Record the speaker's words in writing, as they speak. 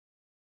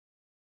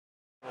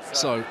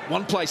So,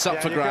 one place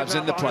up for grabs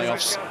in the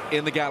playoffs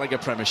in the Gallagher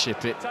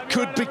Premiership. It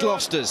could be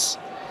Gloucester's.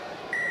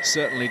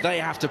 Certainly, they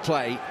have to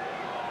play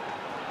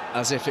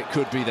as if it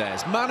could be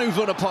theirs. Manu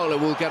Vunipola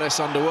will get us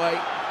underway.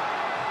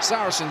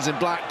 Saracens in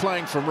black,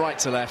 playing from right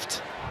to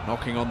left,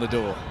 knocking on the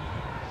door.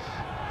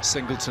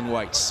 Singleton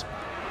waits.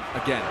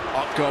 Again,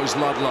 up goes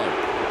Ludlow.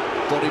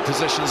 Body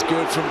position's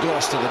good from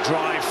Gloucester. The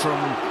drive from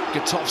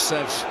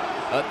Gatovsev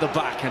at the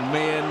back, and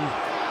Meehan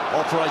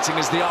operating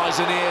as the eyes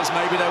and ears.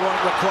 Maybe they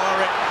won't require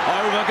it.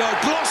 Over go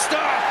Gloucester!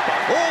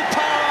 All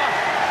power,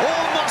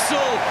 all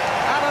muscle,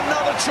 and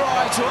another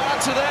try to add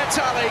to their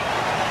tally.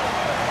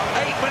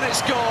 8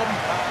 minutes gone.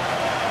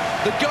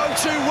 The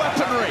go-to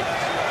weaponry.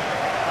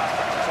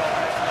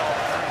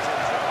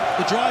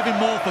 The driving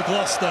maul for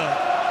Gloucester,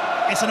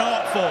 it's an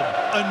art form,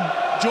 and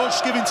George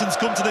Skivington's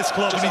come to this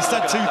club and he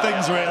said two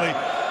things really.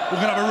 We're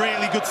going to have a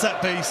really good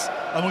set piece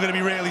and we're going to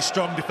be really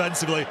strong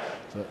defensively.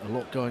 But a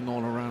lot going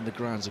on around the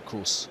grounds, of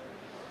course,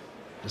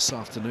 this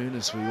afternoon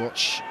as we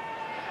watch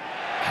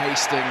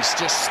Hastings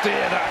just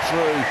steer that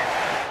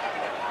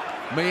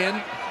through.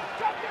 Meehan,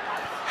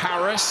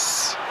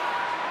 Harris,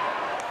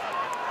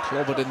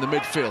 clobbered in the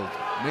midfield.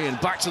 Meehan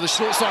back to the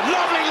short side,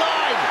 lovely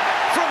line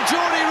from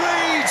Geordie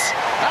Reid,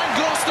 and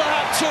Gloucester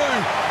had two.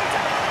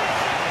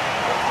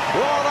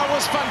 Well, that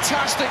was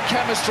fantastic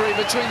chemistry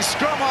between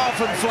scrum half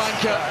and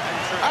flanker.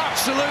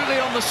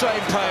 Absolutely on the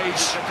same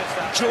page.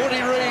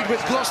 Geordie Reid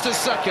with Gloucester's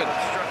second.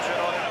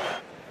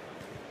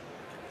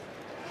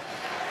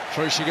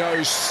 Through she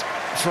goes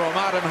from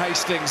Adam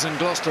Hastings, and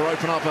Gloucester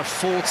open up a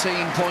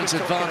 14-point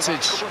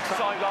advantage.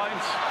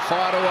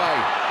 Fired away.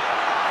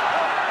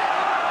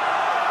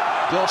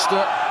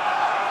 Gloucester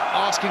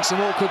asking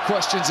some awkward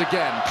questions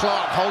again.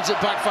 Clark holds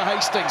it back for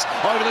Hastings.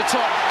 Over the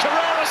top.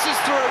 Carreras is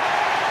through.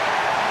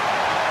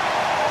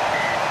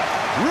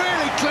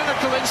 Really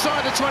clinical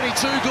inside the 22,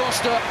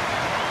 Gloucester.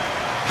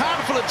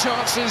 Handful of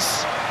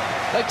chances.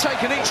 They've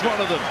taken each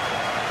one of them.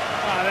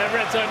 Their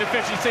red zone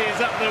efficiency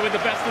is up there with the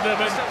best of them.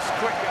 And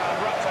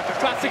a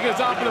classic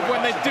example of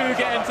when they do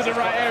get into the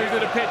right areas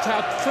of the pitch,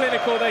 how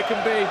clinical they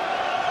can be.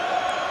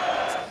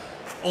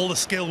 All the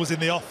skill was in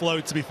the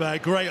offload, to be fair.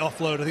 Great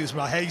offload, I think it was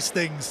from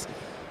Hastings.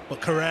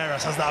 But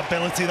Carreras has that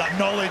ability, that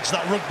knowledge,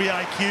 that rugby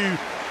IQ.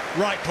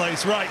 Right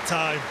place, right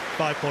time.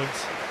 5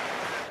 points.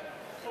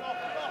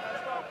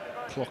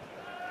 Clock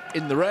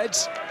in the red,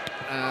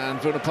 and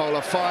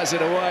Vunipola fires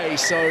it away.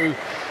 So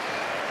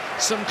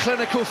some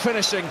clinical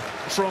finishing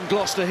from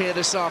Gloucester here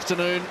this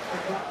afternoon.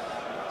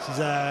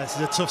 This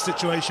is a tough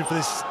situation for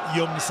this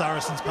young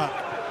Saracens pack.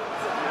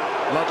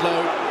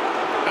 Ludlow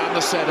and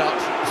the setup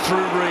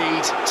through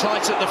Reid,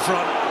 tight at the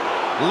front,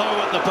 low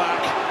at the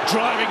back,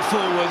 driving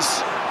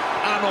forwards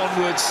and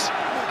onwards,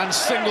 and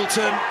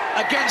Singleton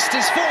against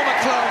his former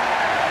club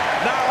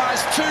now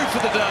has 2 for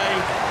the day.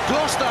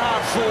 Gloucester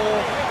have 4,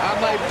 and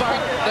they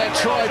bank their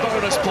try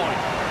bonus point.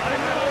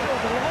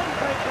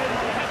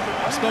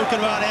 I've spoken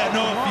about it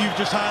enough, you've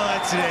just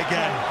highlighted it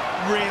again.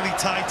 Really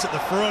tight at the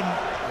front.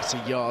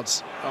 30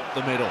 yards up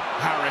the middle.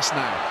 Harris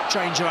now,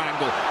 change of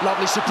angle,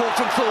 lovely support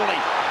from Thorley,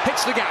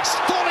 hits the gas,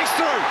 Thorley's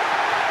through.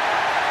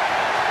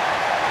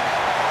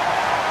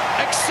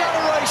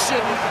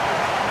 Acceleration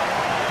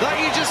that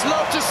you just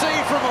love to see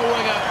from a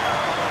winger.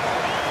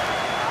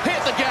 Hit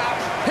the gap,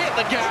 hit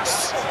the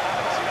gas.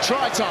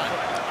 Try time.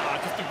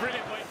 Just a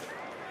brilliant way.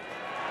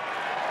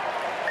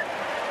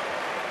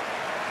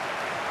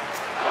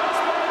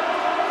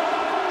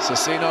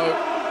 Cecino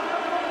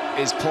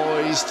is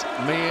poised,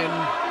 Meehan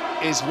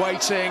is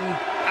waiting,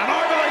 and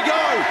over they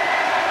go!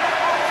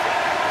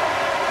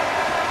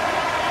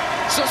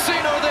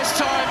 Cecino this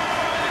time.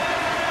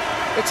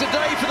 It's a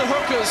day for the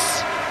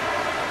hookers.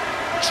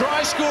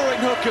 Try-scoring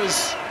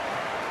hookers.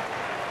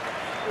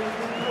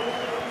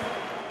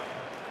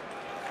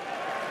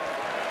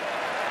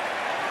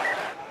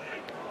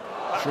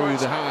 Through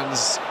the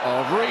hands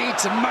of Reid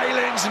to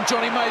Malins, and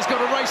Johnny May's got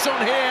a race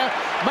on here.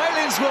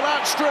 Malins will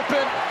outstrip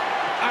him,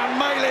 and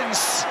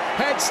Malins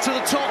heads to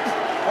the top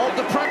of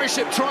the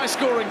Premiership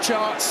try-scoring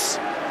charts.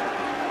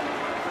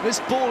 This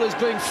ball is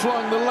being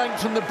flung the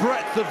length and the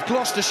breadth of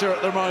Gloucestershire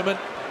at the moment.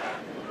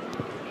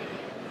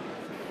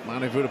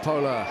 Manu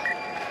Vunipola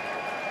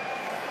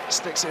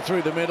sticks it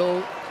through the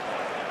middle.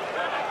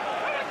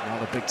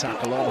 Another big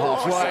tackle on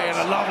halfway, and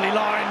a lovely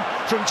line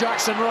from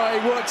Jackson Ray.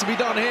 Work to be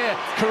done here.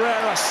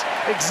 Carreras,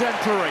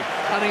 exemplary,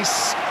 and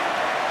he's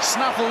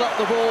snaffled up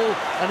the ball,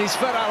 and he's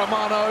fed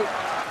Alamano,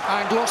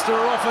 and Gloucester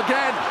are off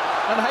again,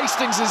 and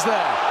Hastings is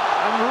there,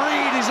 and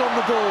Reid is on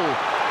the ball,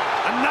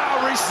 and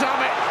now Rhys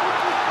Zammit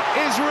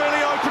is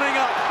really opening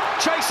up.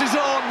 Chase is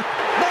on,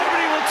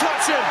 nobody will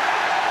touch him.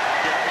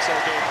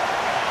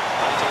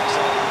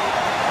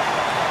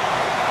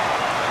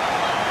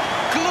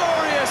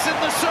 Glorious in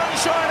the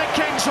sunshine at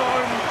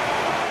Kingsholm.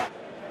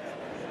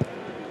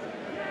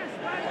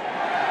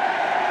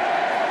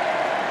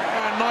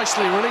 And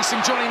nicely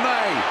releasing Johnny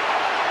May.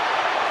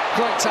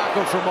 Great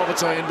tackle from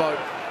Obata Inbo.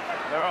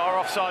 There are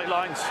offside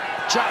lines.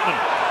 Chapman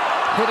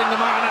hitting the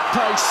man at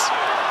pace.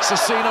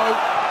 Cecino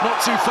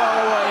not too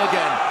far away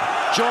again.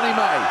 Johnny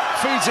May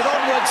feeds it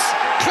onwards.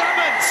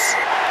 Clements!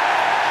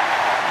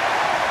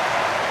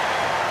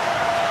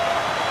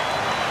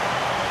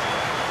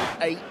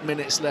 Eight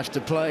minutes left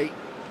to play.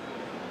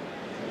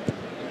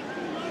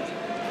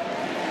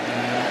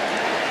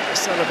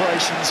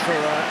 Celebrations for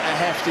a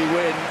hefty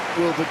win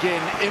will begin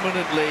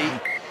imminently,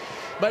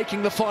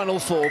 making the final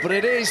four, but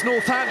it is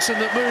Northampton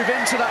that move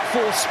into that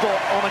fourth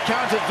spot on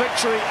account of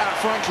victory at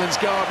Franklin's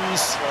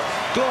Gardens.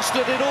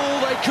 Gloucester did all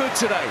they could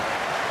today.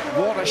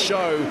 What a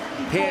show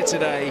here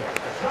today.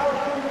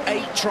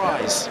 8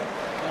 tries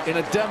in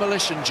a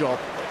demolition job.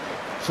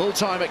 Full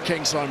time at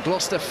Kingsland.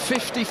 Gloucester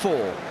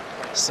 54,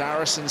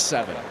 Saracens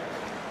 7.